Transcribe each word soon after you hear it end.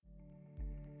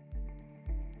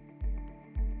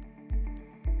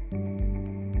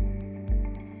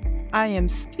I am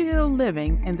still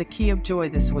living in the key of joy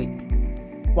this week.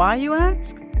 Why, you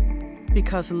ask?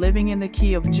 Because Living in the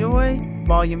Key of Joy,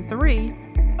 Volume 3,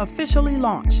 officially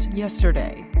launched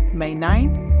yesterday, May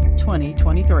 9th,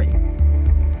 2023.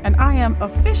 And I am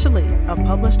officially a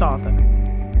published author.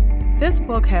 This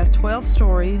book has 12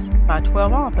 stories by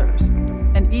 12 authors,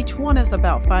 and each one is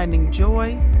about finding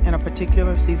joy in a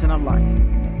particular season of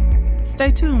life.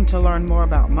 Stay tuned to learn more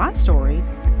about my story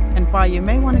and why you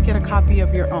may want to get a copy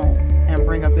of your own and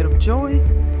bring a bit of joy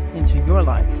into your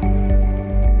life.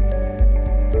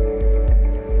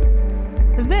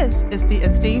 This is the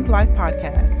Esteemed Life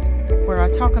Podcast, where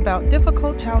I talk about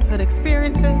difficult childhood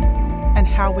experiences and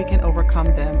how we can overcome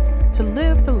them to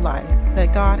live the life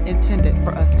that God intended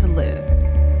for us to live.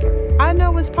 I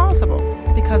know it's possible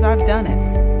because I've done it,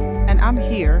 and I'm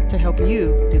here to help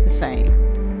you do the same.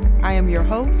 I am your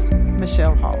host,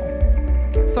 Michelle Hall,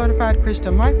 Certified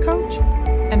Christian Life Coach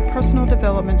and Personal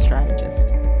Development Strategist.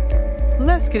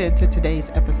 Let's get into today's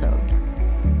episode.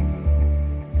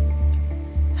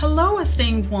 Hello,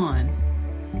 esteemed one.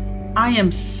 I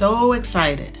am so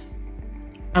excited.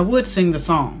 I would sing the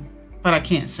song, but I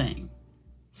can't sing.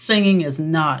 Singing is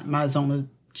not my zone of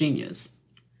genius.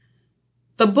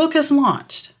 The book is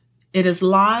launched. It is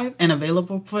live and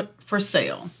available for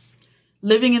sale.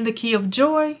 Living in the Key of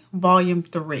Joy, Volume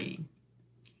 3.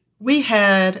 We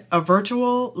had a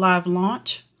virtual live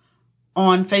launch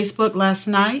on Facebook last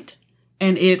night,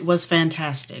 and it was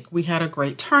fantastic. We had a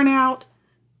great turnout.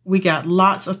 We got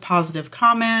lots of positive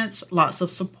comments, lots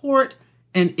of support,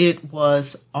 and it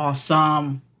was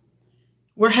awesome.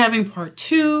 We're having part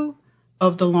 2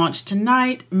 of the launch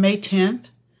tonight, May 10th,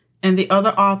 and the other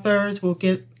authors will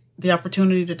get the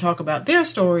opportunity to talk about their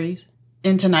stories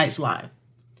in tonight's live.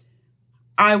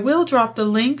 I will drop the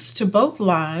links to both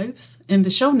lives in the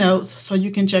show notes so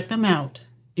you can check them out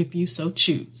if you so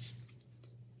choose.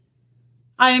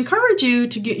 I encourage you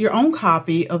to get your own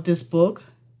copy of this book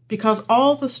because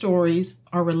all the stories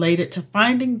are related to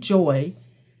finding joy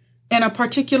in a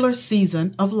particular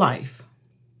season of life.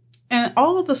 And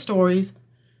all of the stories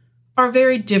are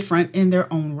very different in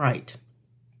their own right.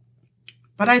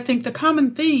 But I think the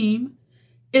common theme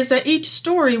is that each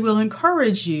story will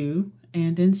encourage you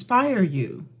and inspire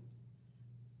you.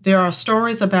 There are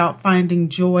stories about finding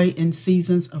joy in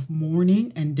seasons of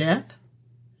mourning and death,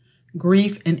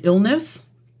 grief and illness,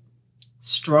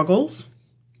 struggles,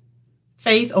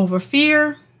 faith over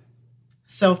fear,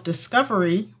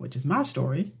 self-discovery, which is my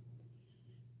story,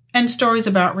 and stories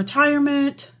about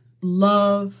retirement,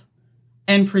 love,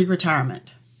 and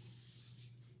pre-retirement.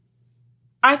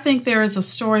 I think there is a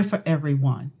story for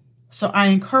everyone, so I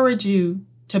encourage you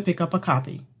to pick up a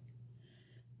copy.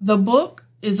 The book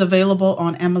is available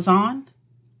on Amazon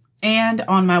and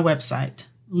on my website,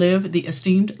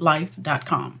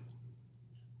 livetheesteemedlife.com.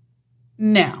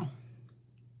 Now,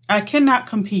 I cannot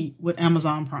compete with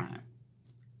Amazon Prime.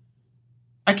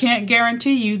 I can't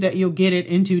guarantee you that you'll get it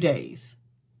in 2 days.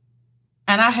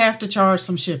 And I have to charge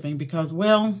some shipping because,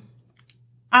 well,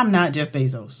 I'm not Jeff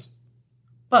Bezos.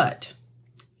 But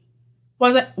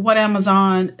what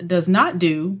Amazon does not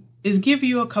do is give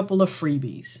you a couple of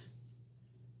freebies.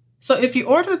 So if you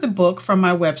order the book from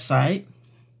my website,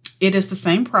 it is the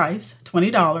same price,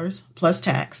 $20 plus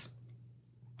tax.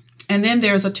 And then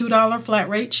there's a $2 flat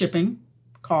rate shipping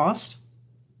cost.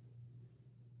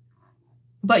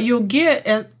 But you'll get,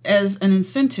 as an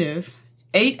incentive,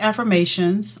 8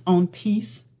 affirmations on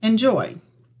peace and joy.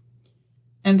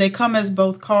 And they come as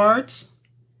both cards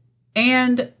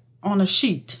and on a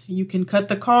sheet. You can cut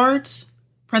the cards,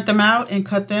 print them out and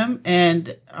cut them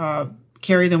and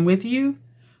carry them with you.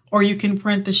 Or you can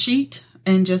print the sheet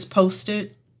and just post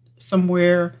it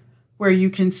somewhere where you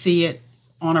can see it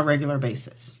on a regular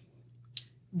basis.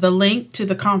 The link to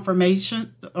the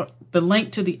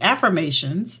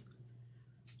affirmations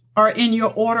are in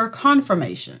your order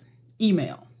confirmation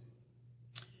email.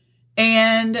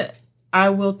 And I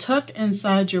will tuck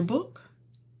inside your book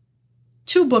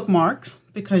 2 bookmarks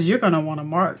because you're going to want to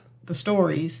mark the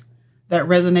stories that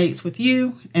resonates with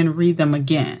you and read them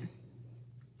again.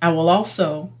 I will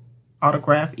also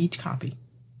autograph each copy.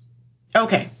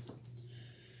 Okay.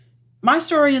 My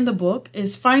story in the book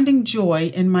is finding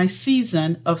joy in my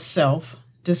season of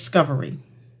self-discovery.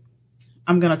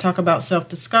 I'm going to talk about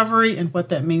self-discovery and what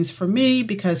that means for me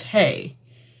because, hey,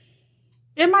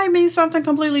 it might mean something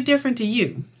completely different to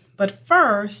you. But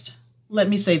first, let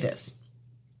me say this.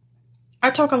 I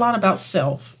talk a lot about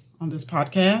self on this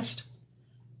podcast.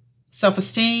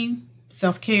 Self-esteem,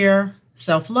 self-care,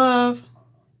 self-love,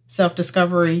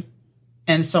 self-discovery,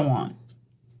 and so on.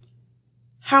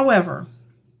 However,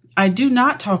 I do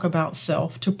not talk about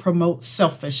self to promote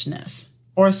selfishness.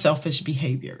 or selfish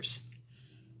behaviors.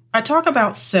 I talk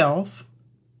about self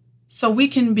so we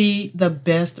can be the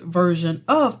best version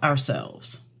of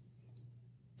ourselves.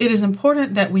 It is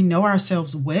important that we know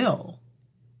ourselves well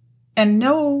and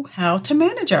know how to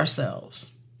manage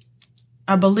ourselves.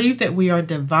 I believe that we are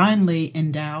divinely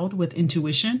endowed with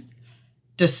intuition,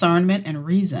 discernment, and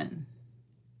reason.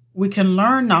 We can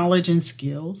learn knowledge and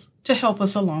skills to help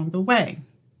us along the way.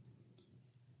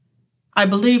 I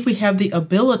believe we have the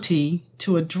ability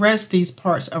to address these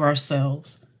parts of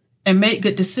ourselves and make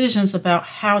good decisions about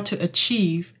how to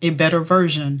achieve a better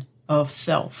version of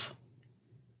self.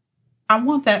 I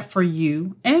want that for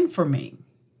you and for me.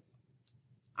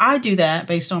 I do that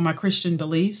based on my Christian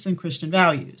beliefs and Christian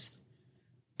values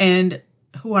and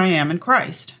who I am in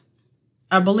Christ.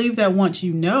 I believe that once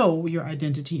you know your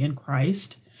identity in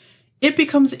Christ, it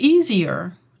becomes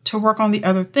easier to work on the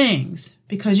other things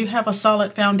because you have a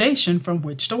solid foundation from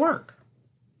which to work.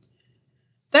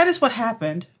 That is what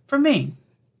happened for me.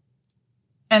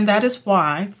 And that is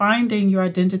why finding your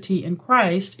identity in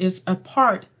Christ is a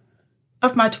part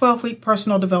of my 12-week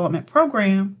personal development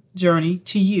program, Journey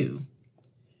to You.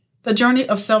 The journey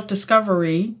of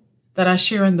self-discovery that I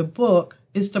share in the book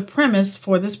is the premise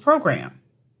for this program.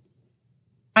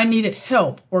 I needed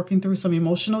help working through some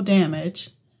emotional damage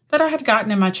that I had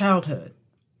gotten in my childhood.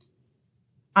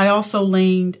 I also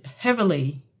leaned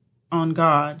heavily on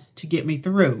God to get me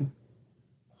through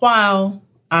while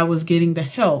I was getting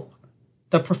the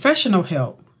professional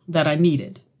help that I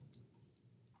needed.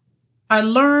 I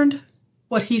learned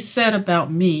what He said about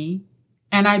me,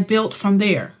 and I built from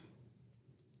there.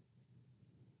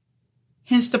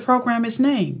 Hence, the program is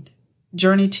named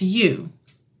Journey to You,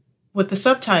 with the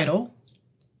subtitle,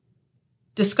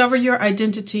 Discover Your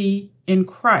Identity in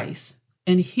Christ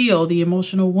and Heal the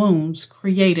Emotional Wounds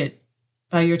Created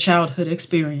by Your Childhood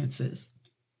Experiences.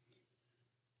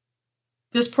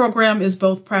 This program is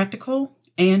both practical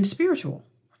and spiritual.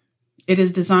 It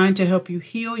is designed to help you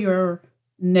heal your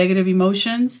negative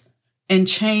emotions and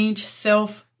change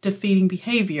self-defeating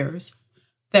behaviors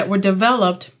that were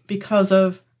developed because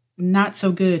of not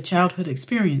so good childhood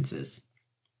experiences.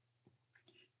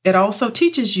 It also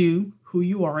teaches you who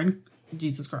you are in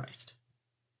Jesus Christ.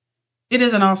 It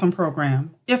is an awesome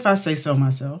program, if I say so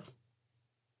myself.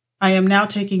 I am now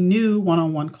taking new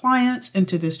one-on-one clients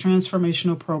into this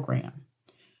transformational program.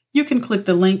 You can click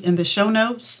the link in the show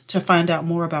notes to find out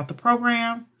more about the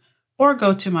program or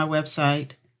go to my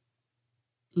website,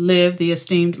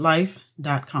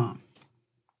 livetheesteemedlife.com.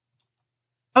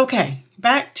 Okay,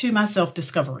 back to my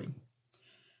self-discovery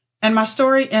and my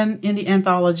story in the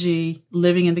anthology,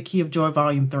 Living in the Key of Joy,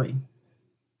 Volume 3.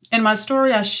 In my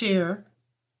story, I share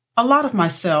a lot of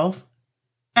myself,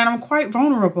 and I'm quite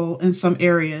vulnerable in some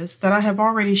areas that I have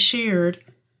already shared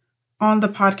on the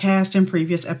podcast in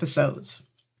previous episodes.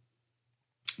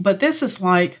 But this is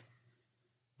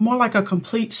more like a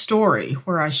complete story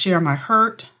where I share my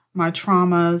hurt, my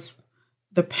traumas,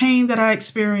 the pain that I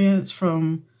experienced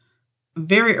from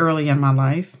very early in my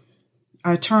life.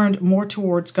 I turned more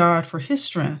towards God for His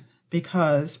strength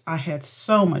because I had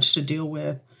so much to deal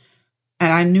with,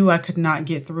 and I knew I could not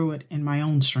get through it in my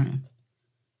own strength.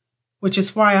 Which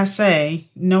is why I say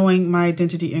knowing my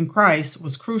identity in Christ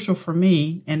was crucial for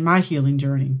me in my healing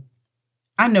journey.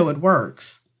 I know it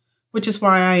works, which is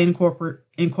why I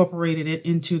incorporated it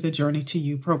into the Journey to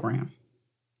You program.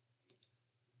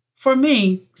 For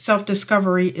me,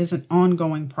 self-discovery is an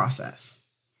ongoing process.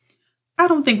 I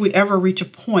don't think we ever reach a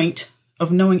point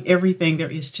of knowing everything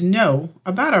there is to know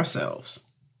about ourselves.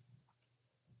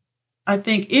 I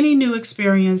think any new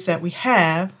experience that we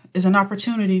have is an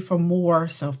opportunity for more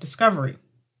self-discovery.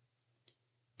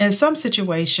 In some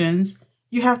situations,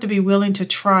 you have to be willing to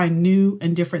try new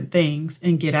and different things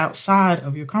and get outside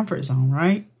of your comfort zone,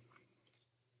 right?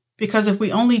 Because if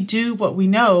we only do what we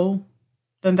know,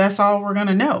 then that's all we're going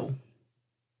to know.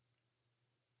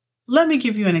 Let me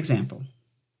give you an example.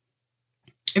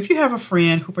 If you have a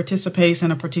friend who participates in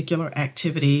a particular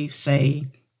activity, say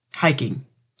hiking,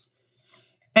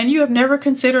 and you have never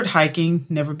considered hiking,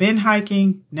 never been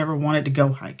hiking, never wanted to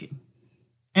go hiking,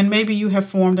 and maybe you have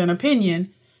formed an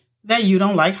opinion that you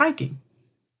don't like hiking.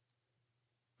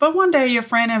 But one day your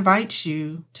friend invites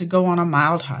you to go on a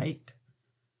mild hike,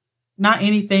 not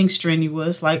anything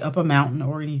strenuous like up a mountain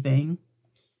or anything,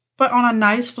 but on a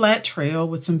nice flat trail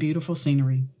with some beautiful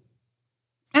scenery.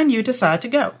 And you decide to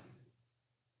go.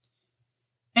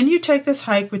 And you take this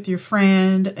hike with your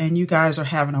friend, and you guys are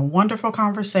having a wonderful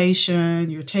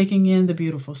conversation. You're taking in the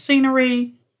beautiful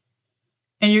scenery,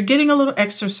 and you're getting a little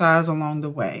exercise along the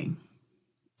way.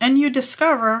 And you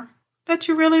discover that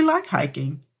you really like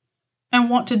hiking and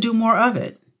want to do more of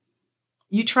it.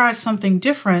 You tried something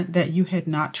different that you had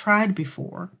not tried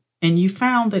before, and you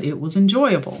found that it was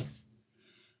enjoyable.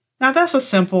 Now, that's a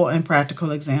simple and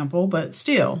practical example, but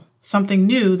still something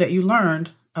new that you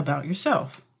learned about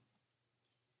yourself.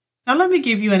 Now, let me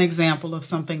give you an example of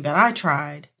something that I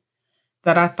tried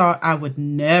that I thought I would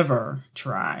never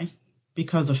try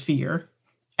because of fear.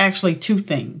 Actually, two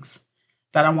things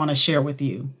that I want to share with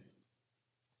you.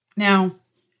 Now,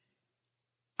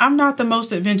 I'm not the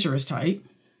most adventurous type.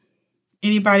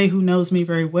 Anybody who knows me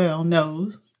very well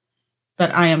knows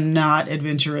that I am not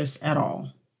adventurous at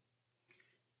all.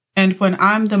 And when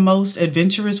I'm the most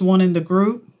adventurous one in the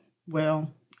group,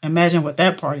 well, imagine what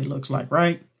that party looks like,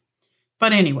 right?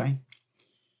 But anyway,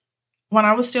 when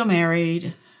I was still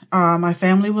married, my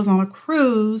family was on a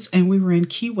cruise and we were in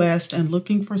Key West and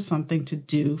looking for something to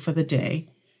do for the day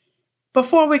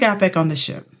before we got back on the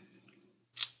ship.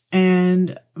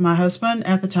 And my husband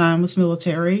at the time was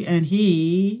military and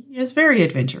he is very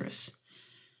adventurous.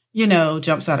 You know,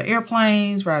 jumps out of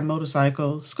airplanes, ride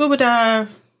motorcycles, scuba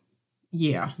dive.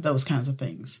 Yeah, those kinds of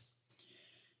things.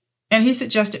 And he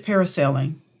suggested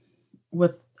parasailing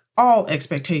with all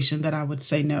expectation that I would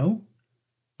say, no,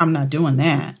 I'm not doing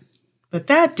that. But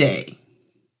that day,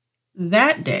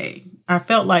 I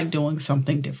felt like doing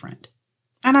something different.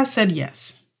 And I said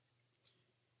yes.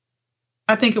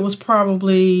 I think it was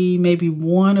probably maybe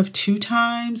one of two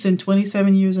times in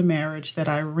 27 years of marriage that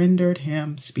I rendered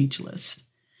him speechless.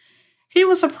 He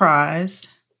was surprised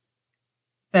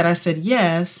that I said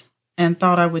yes and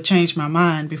thought I would change my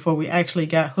mind before we actually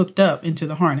got hooked up into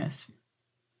the harness.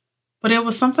 But it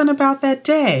was something about that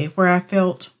day where I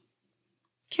felt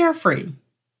carefree.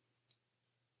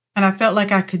 And I felt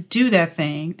like I could do that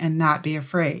thing and not be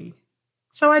afraid.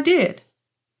 So I did.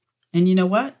 And you know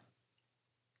what?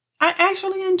 I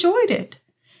actually enjoyed it.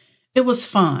 It was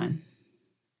fun.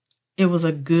 It was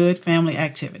a good family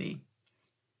activity.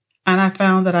 And I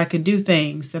found that I could do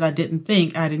things that I didn't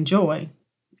think I'd enjoy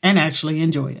and actually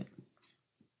enjoyed it.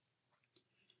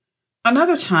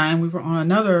 Another time we were on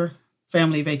another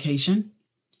family vacation,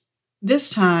 this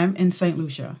time in St.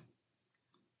 Lucia.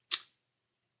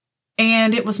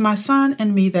 And it was my son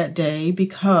and me that day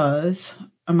because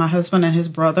my husband and his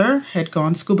brother had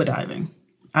gone scuba diving.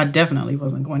 I definitely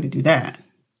wasn't going to do that.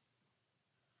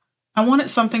 I wanted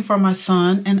something for my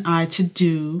son and I to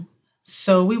do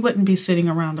so we wouldn't be sitting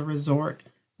around the resort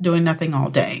doing nothing all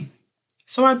day.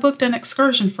 So I booked an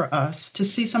excursion for us to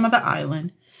see some of the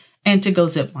island and to go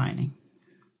ziplining.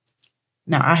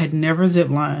 Now, I had never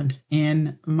ziplined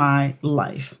in my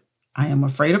life. I am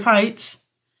afraid of heights.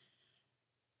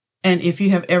 And if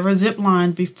you have ever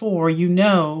ziplined before, you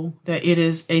know that it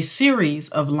is a series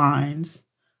of lines,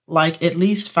 like at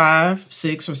least 5,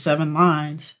 6, or 7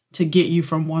 lines to get you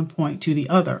from one point to the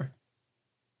other.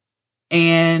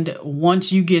 And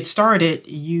once you get started,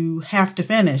 you have to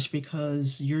finish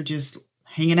because you're just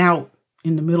hanging out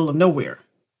in the middle of nowhere.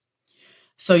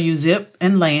 So you zip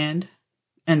and land,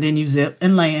 and then you zip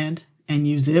and land, and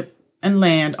you zip and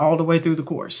land all the way through the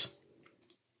course.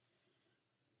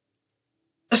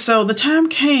 So the time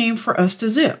came for us to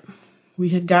zip. We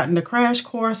had gotten the crash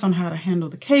course on how to handle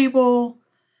the cable.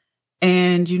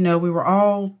 And, you know, we were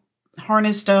all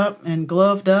harnessed up and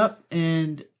gloved up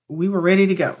and we were ready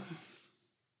to go.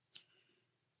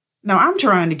 Now I'm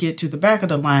trying to get to the back of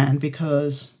the line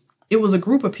because it was a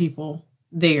group of people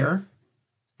there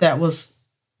that was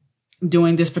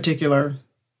doing this particular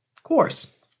course.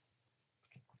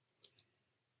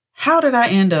 How did I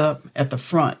end up at the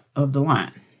front of the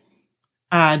line?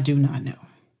 I do not know.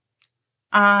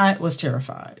 I was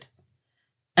terrified.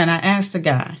 And I asked the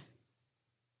guy,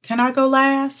 can I go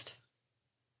last?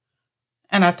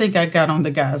 And I think I got on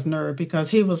the guy's nerve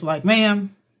because he was like,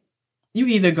 ma'am, you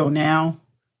either go now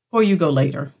or you go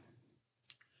later.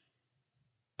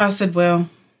 I said, well,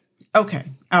 okay,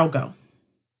 I'll go.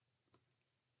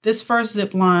 This first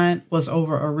zip line was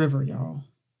over a river, y'all.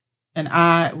 And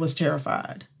I was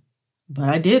terrified. But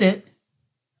I did it.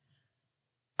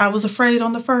 I was afraid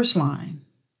on the first line,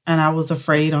 and I was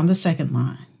afraid on the second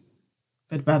line.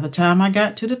 But by the time I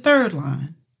got to the third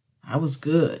line, I was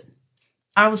good.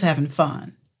 I was having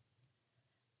fun.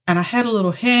 And I had a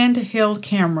little handheld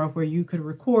camera where you could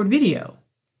record video.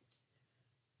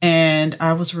 And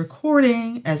I was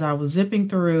recording as I was zipping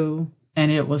through,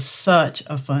 and it was such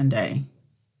a fun day.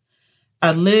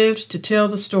 I lived to tell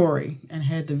the story and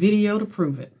had the video to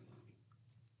prove it.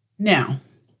 Now,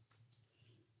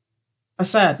 a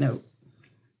side note,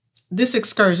 this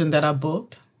excursion that I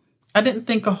booked, I didn't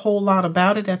think a whole lot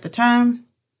about it at the time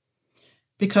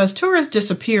because tourists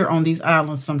disappear on these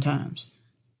islands sometimes.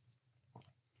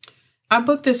 I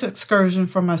booked this excursion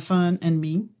for my son and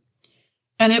me,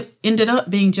 And it ended up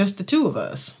being just the two of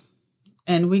us.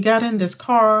 And we got in this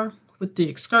car with the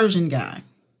excursion guy.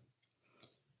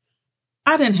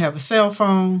 I didn't have a cell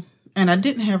phone, and I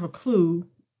didn't have a clue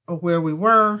of where we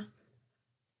were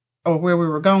or where we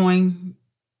were going.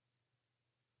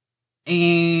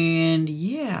 And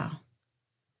yeah,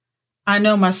 I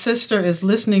know my sister is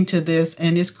listening to this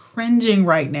and is cringing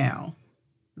right now.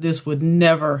 This would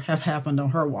never have happened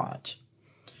on her watch.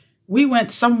 We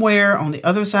went somewhere on the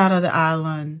other side of the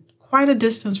island, quite a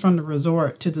distance from the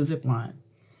resort to the zip line.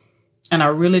 And I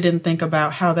really didn't think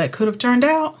about how that could have turned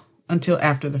out until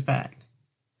after the fact.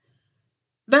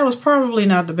 That was probably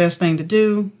not the best thing to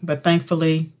do, but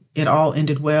thankfully it all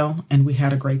ended well and we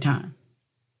had a great time.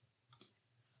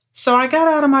 So I got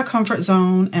out of my comfort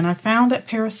zone and I found that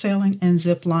parasailing and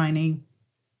ziplining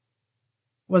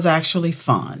was actually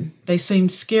fun. They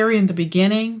seemed scary in the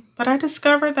beginning, but I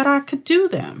discovered that I could do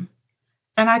them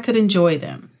and I could enjoy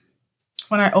them.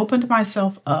 When I opened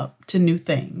myself up to new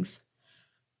things,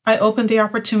 I opened the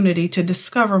opportunity to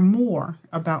discover more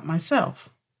about myself.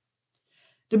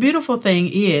 The beautiful thing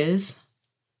is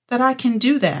that I can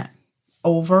do that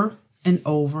over and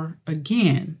over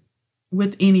again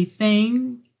with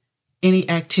anything, any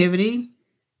activity,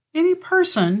 any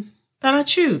person that I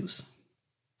choose.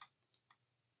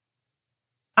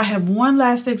 I have one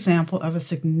last example of a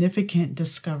significant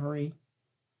discovery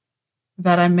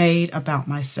that I made about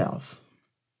myself.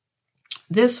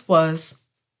 This was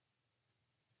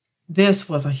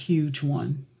a huge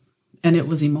one, and it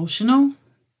was emotional,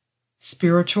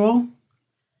 spiritual,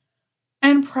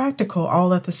 and practical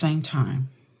all at the same time.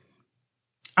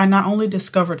 I not only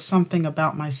discovered something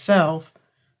about myself,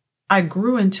 I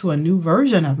grew into a new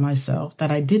version of myself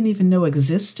that I didn't even know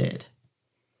existed.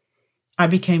 I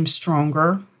became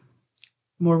stronger,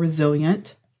 more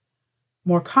resilient,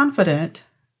 more confident,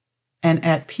 and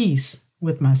at peace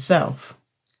with myself.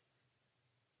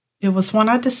 It was when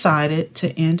I decided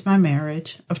to end my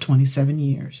marriage of 27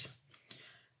 years.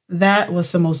 That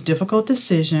was the most difficult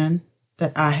decision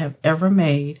that I have ever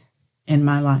made in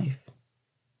my life.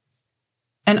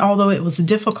 And although it was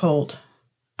difficult,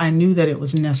 I knew that it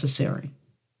was necessary.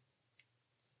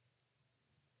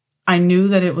 I knew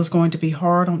that it was going to be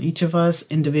hard on each of us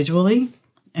individually,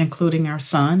 including our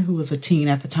son, who was a teen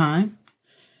at the time,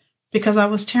 because I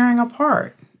was tearing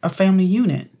apart a family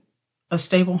unit, a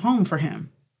stable home for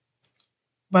him.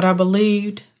 But I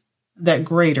believed that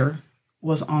greater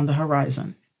was on the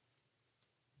horizon.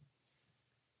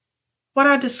 What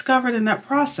I discovered in that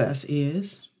process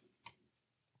is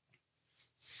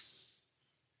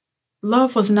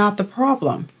love was not the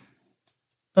problem,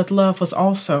 but love was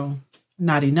also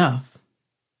not enough.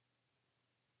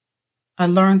 I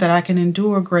learned that I can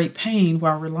endure great pain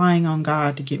while relying on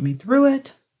God to get me through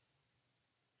it.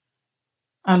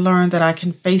 I learned that I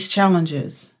can face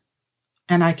challenges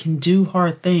and I can do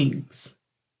hard things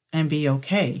and be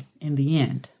okay in the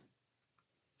end.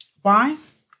 Why?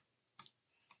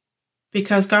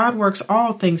 Because God works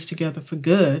all things together for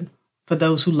good for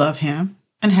those who love Him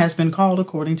and has been called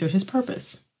according to His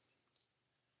purpose.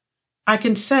 I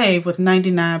can say with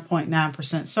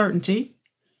 99.9% certainty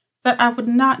that I would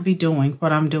not be doing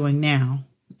what I'm doing now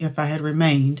if I had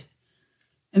remained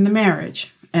in the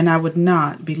marriage, and I would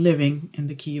not be living in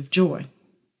the key of joy.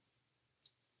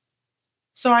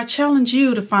 So I challenge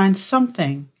you to find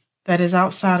something that is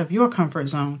outside of your comfort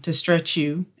zone to stretch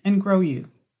you and grow you.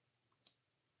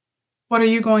 What are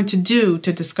you going to do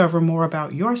to discover more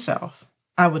about yourself?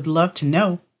 I would love to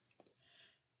know.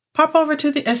 Pop over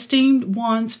to the Esteemed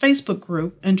Ones Facebook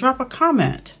group and drop a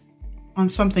comment on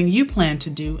something you plan to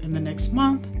do in the next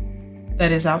month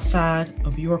that is outside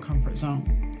of your comfort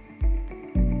zone.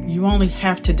 You only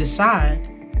have to decide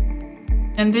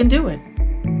and then do it.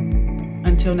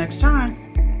 Until next time.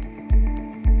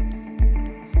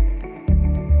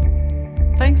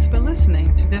 Thanks for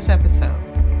listening to this episode.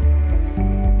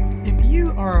 If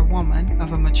you are a woman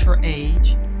of a mature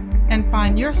age and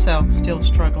find yourself still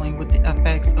struggling with the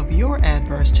effects of your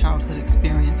adverse childhood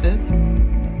experiences,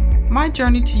 My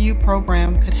Journey to You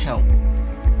program could help.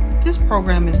 This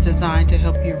program is designed to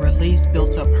help you release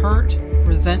built-up hurt,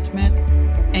 resentment,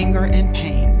 anger, and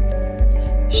pain.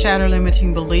 Shatter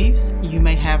limiting beliefs you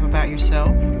may have about yourself.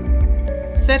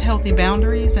 Set healthy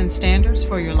boundaries and standards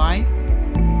for your life.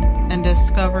 And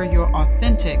discover your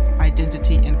authentic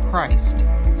identity in Christ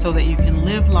so that you can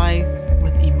live life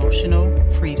with emotional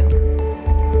freedom.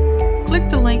 Click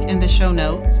the link in the show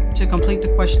notes to complete the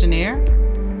questionnaire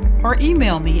or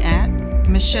email me at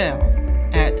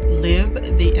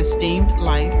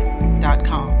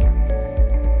michelle@livetheesteemedlife.com.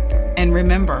 And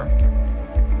remember,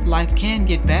 life can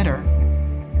get better.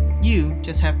 You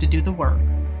just have to do the work.